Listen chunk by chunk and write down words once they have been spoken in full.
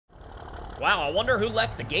Wow, I wonder who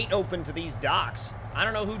left the gate open to these docks. I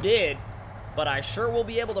don't know who did, but I sure will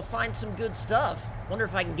be able to find some good stuff. Wonder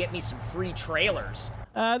if I can get me some free trailers.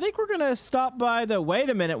 I think we're gonna stop by the... Wait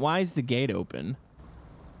a minute, why is the gate open?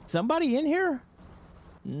 Somebody in here?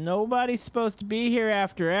 Nobody's supposed to be here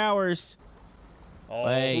after hours. Oh,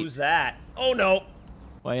 Wait. Who's that? Oh, no.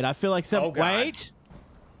 Wait, I feel like some... Oh, God.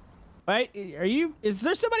 Wait, are you... Is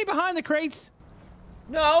there somebody behind the crates?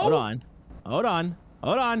 No. Hold on.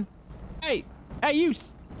 Hey, you...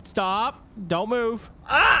 Stop. Don't move.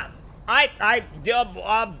 Ah! I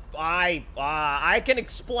can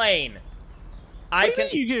explain. What do you mean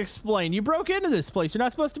you can explain? You broke into this place. You're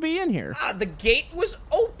not supposed to be in here. The gate was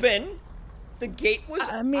open. The gate was...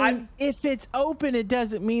 I mean, if it's open, it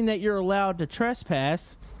doesn't mean that you're allowed to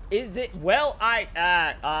trespass. Is it... Well,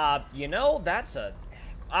 you know, that's a...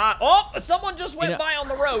 oh, someone just went by on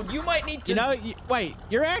the road. You might need to... You know, wait,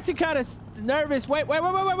 you're acting kind of nervous. Wait.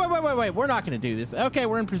 We're not going to do this. Okay,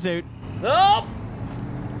 we're in pursuit. No!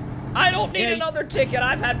 I don't need another ticket.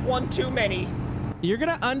 I've had one too many. You're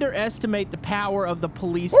going to underestimate the power of the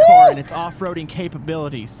police car and its off-roading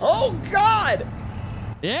capabilities. Oh, God!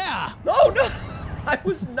 Yeah! Oh, no! I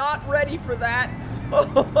was not ready for that.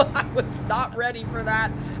 Oh, I was not ready for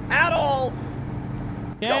that at all.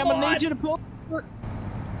 Yeah, Come I'm going to on. need you to pull...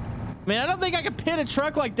 Man, I don't think I can pin a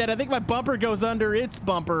truck like that. I think my bumper goes under its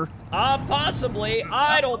bumper. Possibly.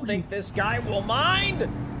 I don't think this guy will mind.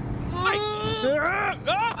 Oh,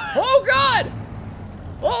 God!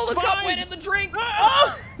 Oh, the cup went in the drink.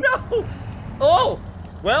 Oh, no. Oh,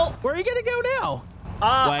 well. Where are you going to go now?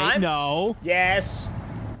 Wait, no. Yes.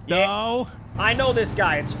 No. Yeah. I know this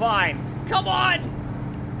guy. It's fine. Come on.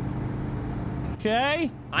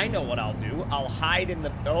 Okay. I know what I'll do. I'll hide in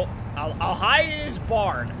the... Oh, I'll hide in his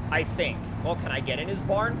barn, I think. Well, can I get in his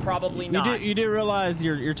barn? Probably not. You do realize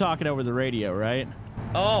you're talking over the radio, right?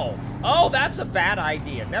 Oh, that's a bad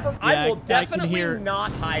idea. I will definitely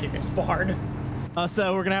not hide in his barn.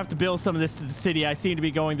 So we're gonna have to build some of this to the city. I seem to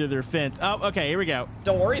be going through their fence. Oh, okay, here we go.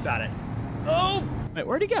 Don't worry about it. Oh! Wait,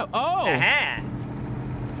 where'd he go? Oh!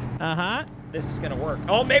 Uh-huh. This is gonna work.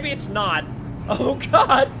 Oh, maybe it's not. Oh,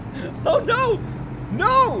 God! Oh, no!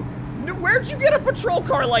 No! Where'd you get a patrol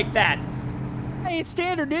car like that? Hey, it's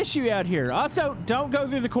standard issue out here. Also, don't go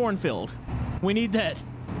through the cornfield. We need that.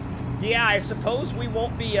 Yeah, I suppose we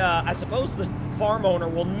won't be, I suppose the farm owner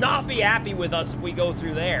will not be happy with us if we go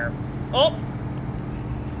through there. Oh!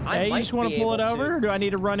 Hey, you just want to pull it over, or do I need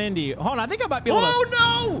to run into you? Hold on, I think I might be able to... Oh,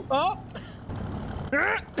 no! Oh!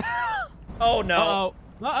 Oh, no.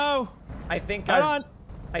 Uh-oh. I think I've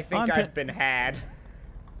been had. I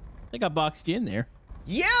think I boxed you in there.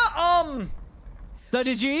 Yeah, So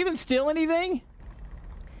did you even steal anything?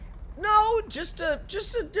 No, just a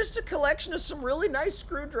collection of some really nice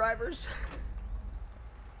screwdrivers.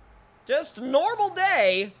 Just a normal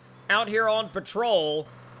day out here on patrol.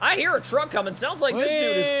 I hear a truck coming. Sounds like this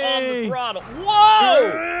dude is on the throttle.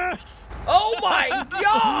 Whoa! Oh my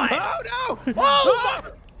God! Oh no! Oh!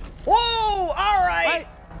 Whoa! All right.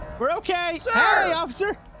 We're okay. Sir! Hey,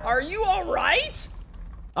 officer. Are you all right?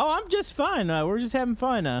 Oh, I'm just fine. We're just having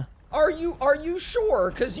fun. Are you sure?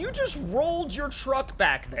 Because you just rolled your truck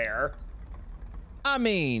back there. I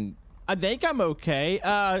mean, I think I'm okay.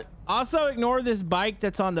 Also, ignore this bike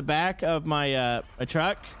that's on the back of my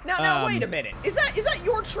truck. Now, wait a minute. Is that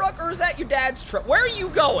your truck or is that your dad's truck? Where are you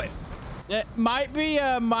going? It might be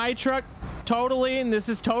my truck, totally, and this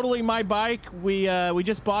is totally my bike. We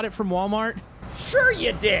just bought it from Walmart. Sure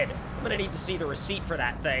you did. I'm gonna need to see the receipt for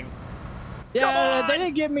that thing. Yeah, they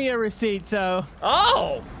didn't give me a receipt, so.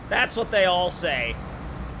 Oh, that's what they all say.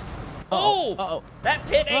 Oh, that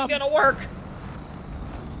pit ain't gonna work.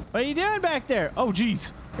 What are you doing back there? Oh,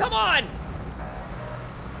 jeez. Come on.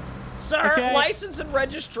 Sir, Okay. license and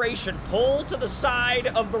registration. Pull to the side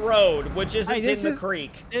of the road, which isn't in the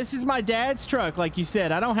creek. This is my dad's truck, like you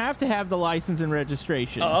said. I don't have to have the license and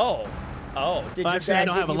registration. Oh, did your Actually, dad I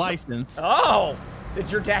don't give have a you license. Oh,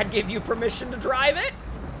 did your dad give you permission to drive it?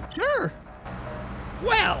 Sure.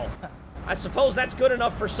 Well, I suppose that's good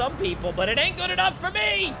enough for some people, but it ain't good enough for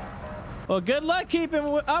me. Well, good luck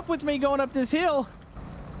keeping up with me going up this hill.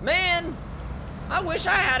 Man, I wish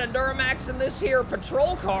I had a Duramax in this here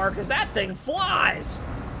patrol car, because that thing flies.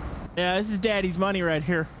 Yeah, this is Daddy's money right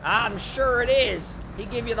here. I'm sure it is. He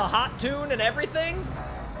give you the hot tune and everything?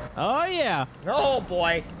 Oh, yeah. Oh,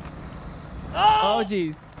 boy. Oh,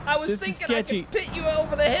 jeez. I was thinking I could pit you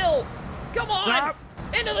over the hill. Come on.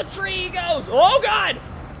 Into the tree he goes. Oh, God.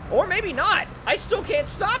 Or maybe not. I still can't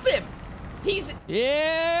stop him. He's...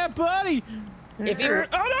 Yeah, buddy. If he... Oh,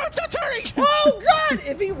 no, it's not turning. Oh, God.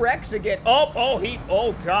 If he wrecks again. Oh,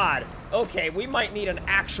 God. Okay, we might need an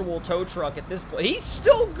actual tow truck at this point. He's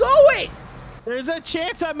still going! There's a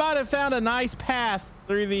chance I might have found a nice path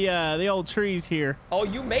through the old trees here. Oh,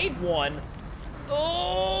 you made one.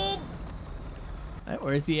 Oh!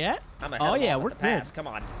 Where is he at? I'm gonna head we're the pass. Come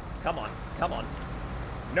on. Come on. Come on.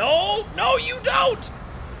 No! No, you don't!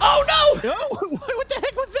 Oh, no! No! What the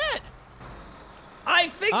heck was that? I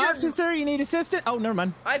figured... Officer, you need assistance? Oh, never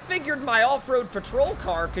mind. I figured my off-road patrol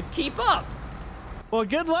car could keep up. Well,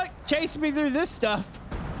 good luck chasing me through this stuff.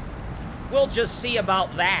 We'll just see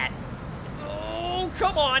about that. Oh,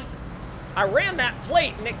 come on. I ran that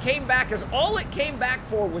plate, and it came back as all it came back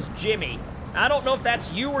for was Jimmy. I don't know if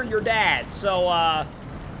that's you or your dad, so,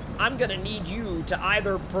 I'm gonna need you to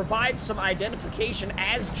either provide some identification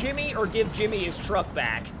as Jimmy or give Jimmy his truck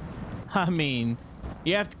back. I mean,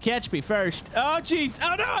 you have to catch me first. Oh, jeez.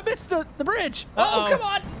 Oh, no, I missed the bridge. Oh, come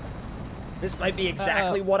on. This might be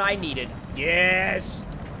exactly what I needed. Yes.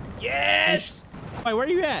 Yes. Wait, where are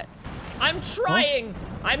you at? I'm trying. Huh?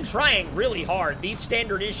 I'm trying really hard. These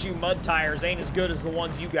standard issue mud tires ain't as good as the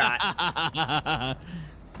ones you got.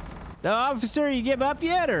 No, officer, you give up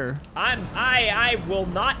yet, or? I will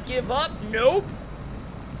not give up. Nope.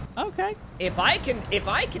 Okay. If I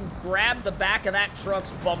can grab the back of that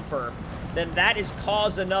truck's bumper, then that is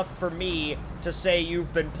cause enough for me to say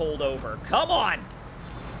you've been pulled over. Come on.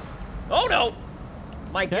 Oh no.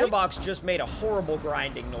 My gearbox just made a horrible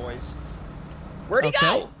grinding noise. Where'd he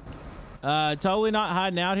go? Totally not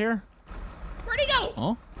hiding out here. Where'd he go?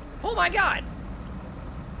 Oh. Oh my God.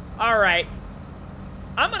 All right.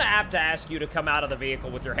 I'm gonna have to ask you to come out of the vehicle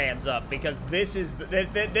with your hands up because this is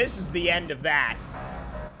the end of that.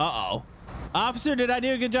 Uh-oh. Officer, did I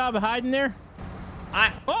do a good job of hiding there?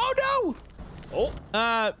 Oh no!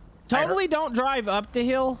 Oh. Totally don't drive up the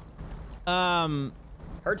hill.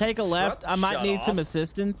 Take a left. I might need some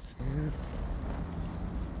assistance.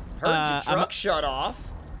 Heard your truck shut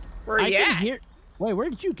off. Where are you at? Wait, where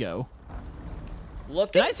did you go?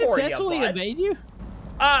 Looking for you, bud. Did I successfully evade you?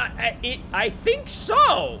 I think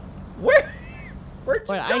so. Where'd you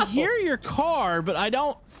go? I hear your car, but I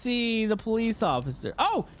don't see the police officer.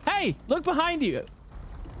 Oh, hey, look behind you.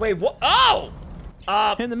 Wait, what? Oh!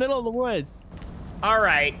 In the middle of the woods. All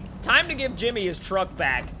right, time to give Jimmy his truck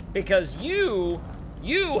back because you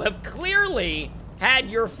have clearly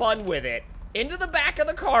had your fun with it. Into the back of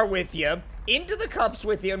the car with you, into the cuffs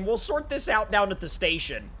with you, and we'll sort this out down at the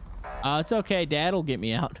station. It's okay. Dad'll get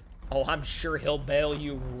me out. Oh, I'm sure he'll bail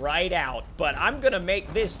you right out, but I'm gonna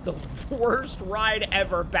make this the worst ride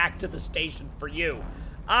ever back to the station for you.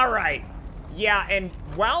 All right. Yeah, and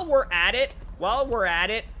while we're at it,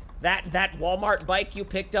 that Walmart bike you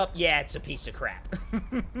picked up, yeah, it's a piece of crap.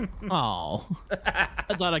 Oh,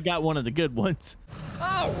 I thought I got one of the good ones.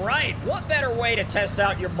 All right, what better way to test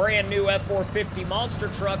out your brand new F450 monster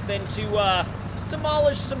truck than to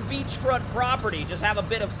demolish some beachfront property? Just have a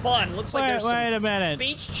bit of fun. Looks like there's some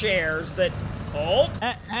beach chairs that. Oh.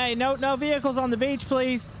 Hey, no vehicles on the beach,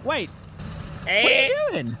 please. Wait. Hey, what are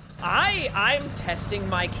you doing? I'm testing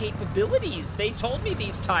my capabilities. They told me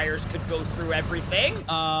these tires could go through everything.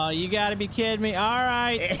 You gotta be kidding me. All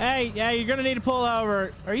right. Hey, you're gonna need to pull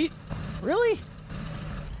over. Are you really?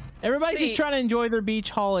 Everybody's just trying to enjoy their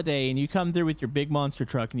beach holiday, and you come through with your big monster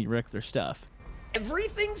truck and you wreck their stuff.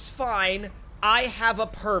 Everything's fine. I have a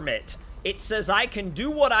permit. It says I can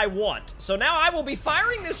do what I want. So now I will be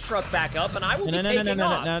firing this truck back up, and I will be taking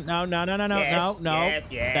off. No.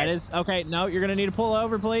 Yes. That is okay. No, you're gonna need to pull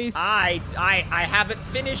over, please. I haven't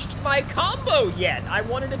finished my combo yet. I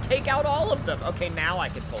wanted to take out all of them. Okay, now I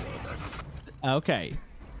can pull over. Okay.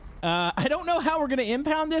 I don't know how we're gonna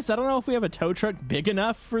impound this. I don't know if we have a tow truck big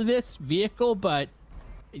enough for this vehicle, but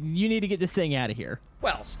you need to get this thing out of here.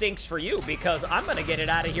 Well, stinks for you, because I'm gonna get it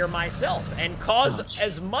out of here myself and cause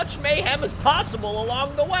as much mayhem as possible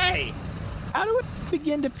along the way. How do we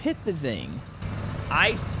begin to pit the thing?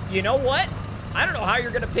 You know what? I don't know how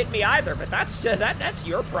you're gonna pit me either, but that's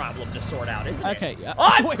your problem to sort out, isn't it? Okay. Oh,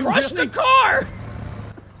 I've crushed the car!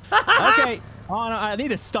 Okay. Oh, no, I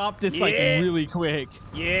need to stop this, like, really quick.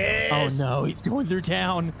 Yes. Oh, no, he's going through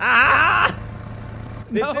town. Ah!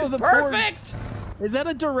 This is perfect! Is that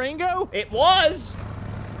a Durango? It was!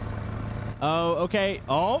 Oh, okay.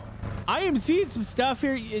 Oh, I am seeing some stuff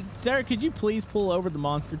here. Sarah, could you please pull over the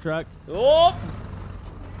monster truck? Oh!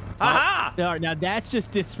 Ha-ha! Now, that's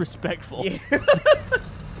just disrespectful. Yeah.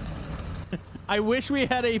 I wish we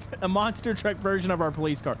had a monster truck version of our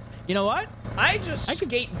police car. You know what? I just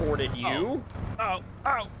skateboarded you.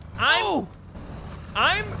 Oh.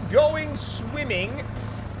 I'm going swimming.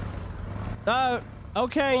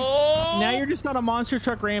 Okay. Oh. Now you're just on a monster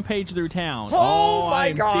truck rampage through town. Oh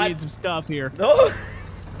my God. I'm seeing some stuff here. Oh.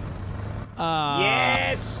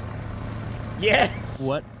 Yes. Yes.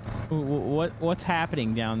 What's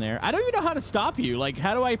happening down there? I don't even know how to stop you. Like,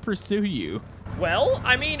 how do I pursue you? Well,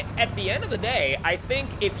 I mean, at the end of the day, I think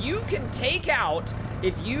if you can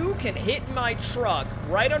hit my truck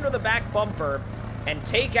right under the back bumper and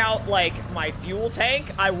take out, like, my fuel tank,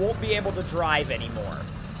 I won't be able to drive anymore.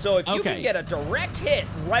 So if you can get a direct hit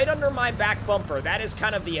right under my back bumper, that is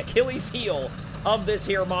kind of the Achilles heel of this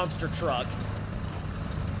here monster truck.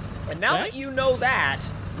 And now that you know that,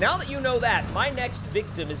 my next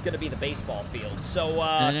victim is going to be the baseball field. So,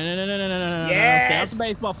 no. Yes! Stay off the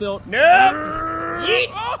baseball field. No! Yeet!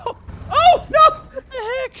 Oh, no! What the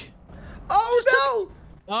heck? Oh, no!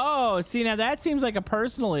 Oh, see, now that seems like a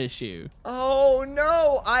personal issue. Oh,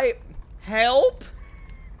 no. Help?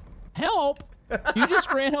 Help? You just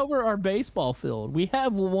ran over our baseball field. We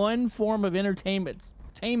have one form of entertainment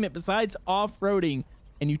besides off-roading,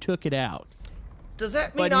 and you took it out. Does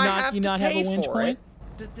that mean I have to pay for it?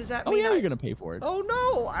 Does that mean you're gonna pay for it? Oh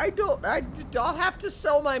no, I don't. I'll have to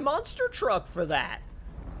sell my monster truck for that.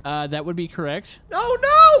 That would be correct. Oh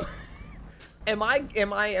no! Am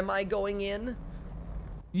I going in?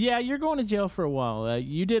 Yeah, you're going to jail for a while.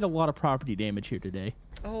 You did a lot of property damage here today.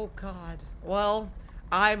 Oh God. Well,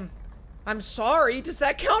 I'm sorry. Does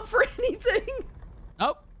that count for anything?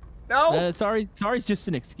 Oh. No. Sorry's just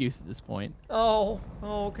an excuse at this point. Oh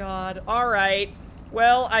God. All right.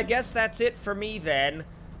 Well, I guess that's it for me then.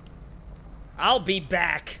 I'll be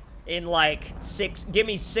back in like give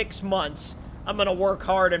me 6 months. I'm gonna work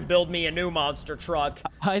hard and build me a new monster truck.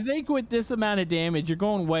 I think with this amount of damage, you're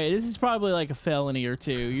going away. This is probably like a felony or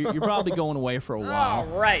two. You're probably going away for a while. All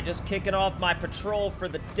right, just kicking off my patrol for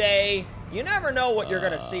the day. You never know what you're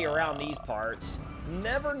gonna see around these parts.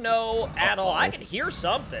 Never know at all. I can hear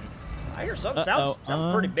something. I hear something. Sounds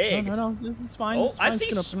pretty big. No, this is fine. Oh, I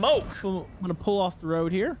see smoke. I'm gonna pull off the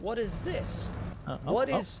road here. What is this? What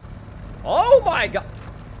is? Oh my God!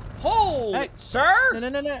 Holy, sir!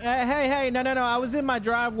 No. Hey, no. I was in my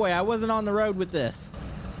driveway. I wasn't on the road with this.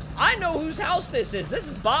 I know whose house this is. This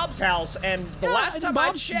is Bob's house, and the last time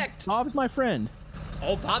I checked, Bob's my friend.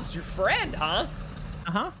 Oh, Bob's your friend, huh?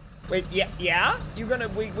 Uh-huh. Wait, yeah?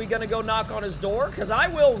 We gonna go knock on his door? Cause I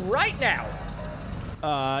will right now.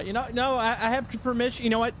 No, I have permission.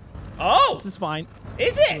 You know what? Oh! This is fine.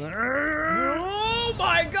 Is it? Oh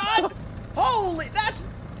my God! Holy, that's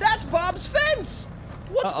Bob's fence!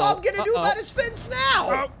 What's Bob gonna do about his fence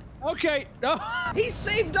now? Okay. He's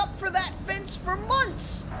saved up for that fence for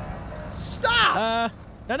months! Stop!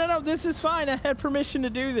 No, this is fine. I had permission to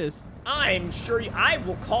do this. I'm sure I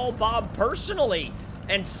will call Bob personally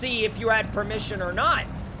and see if you had permission or not.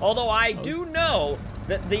 Although I do know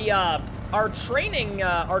that our training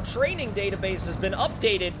database has been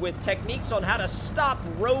updated with techniques on how to stop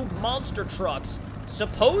rogue monster trucks.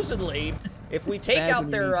 Supposedly, if we take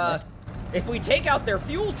out their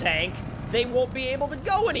fuel tank, they won't be able to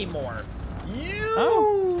go anymore.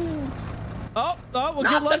 Well,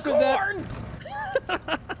 good luck with that.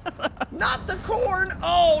 Not the corn!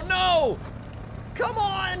 Oh no! Come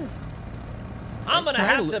on! I'm gonna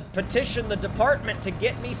have to petition the department to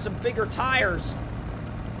get me some bigger tires.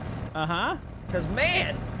 Uh-huh. Because,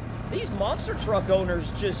 man, these monster truck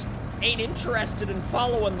owners just ain't interested in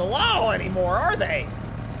following the law anymore, are they?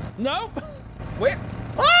 Nope. Where?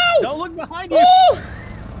 Oh! Don't look behind you. Oh!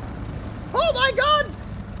 Oh, my God!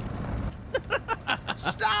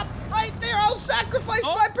 Stop right there. I'll sacrifice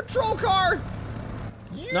my patrol car.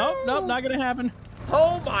 Nope, not gonna happen.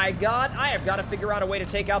 Oh, my God. I have got to figure out a way to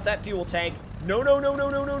take out that fuel tank. No.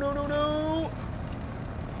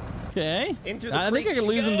 Okay. Into the I think I can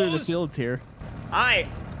lose him through the fields here. I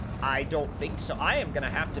don't think so. I'm gonna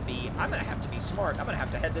have to be smart. I'm gonna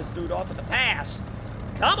have to head this dude off at the pass.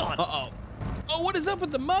 Come on. Oh, what is up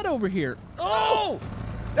with the mud over here? Oh!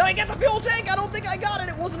 Did I get the fuel tank? I don't think I got it.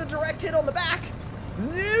 It wasn't a direct hit on the back.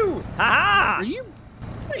 No. Ha-ha! Are you?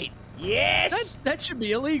 Wait. Yes. That should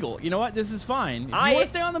be illegal. You know what? This is fine. If you want to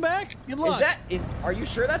stay on the back, good luck. Are you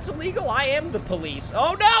sure that's illegal? I am the police.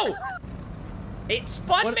 Oh no! It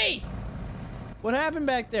spun me. What happened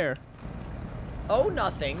back there? Oh,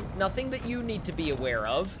 nothing. Nothing that you need to be aware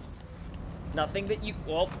of. Nothing that you...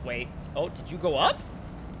 Well, wait. Oh, did you go up?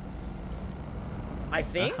 I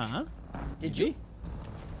think. Uh-huh. Did you?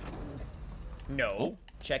 No.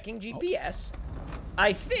 Checking GPS.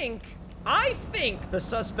 I think the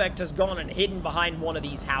suspect has gone and hidden behind one of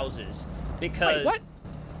these houses. Because... Wait, what?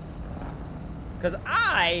 Because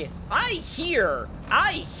I hear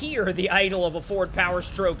the idle of a Ford Power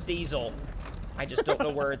Stroke diesel. I just don't know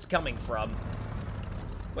where it's coming from.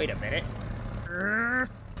 Wait a minute.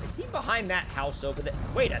 Is he behind that house over there?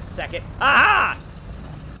 Wait a second. Aha!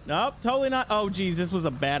 Nope, totally not. Oh, geez, this was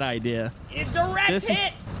a bad idea. Direct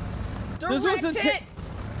hit! Direct hit!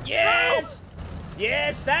 Yes!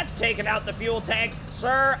 Yes, that's taking out the fuel tank.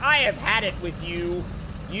 Sir, I have had it with you.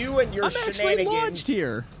 You and your shenanigans. I'm actually launched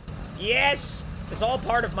here. Yes, it's all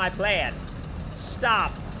part of my plan.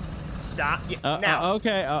 Stop. Stop. Now,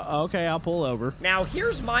 okay, I'll pull over. Now,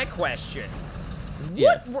 here's my question.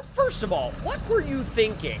 Yes. First of all, what were you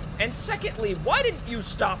thinking? And secondly, why didn't you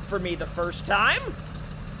stop for me the first time?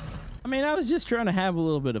 I mean, I was just trying to have a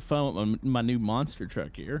little bit of fun with my new monster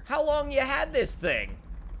truck here. How long you had this thing?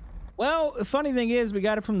 Well, the funny thing is, we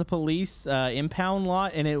got it from the police impound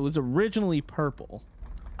lot, and it was originally purple.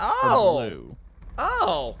 Oh. Blue.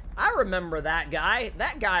 Oh, I remember that guy.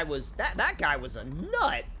 That guy was a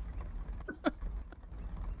nut.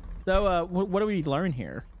 So, what do we learn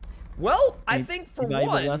here? Well, I think for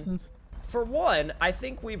lessons? For one, I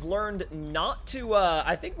think we've learned not to.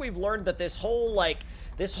 I think we've learned that this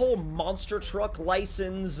whole monster truck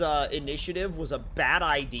license initiative was a bad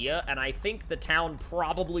idea, and I think the town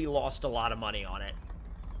probably lost a lot of money on it.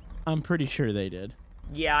 I'm pretty sure they did.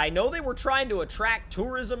 Yeah, I know they were trying to attract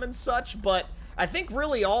tourism and such, but I think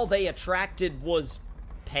really all they attracted was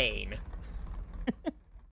pain.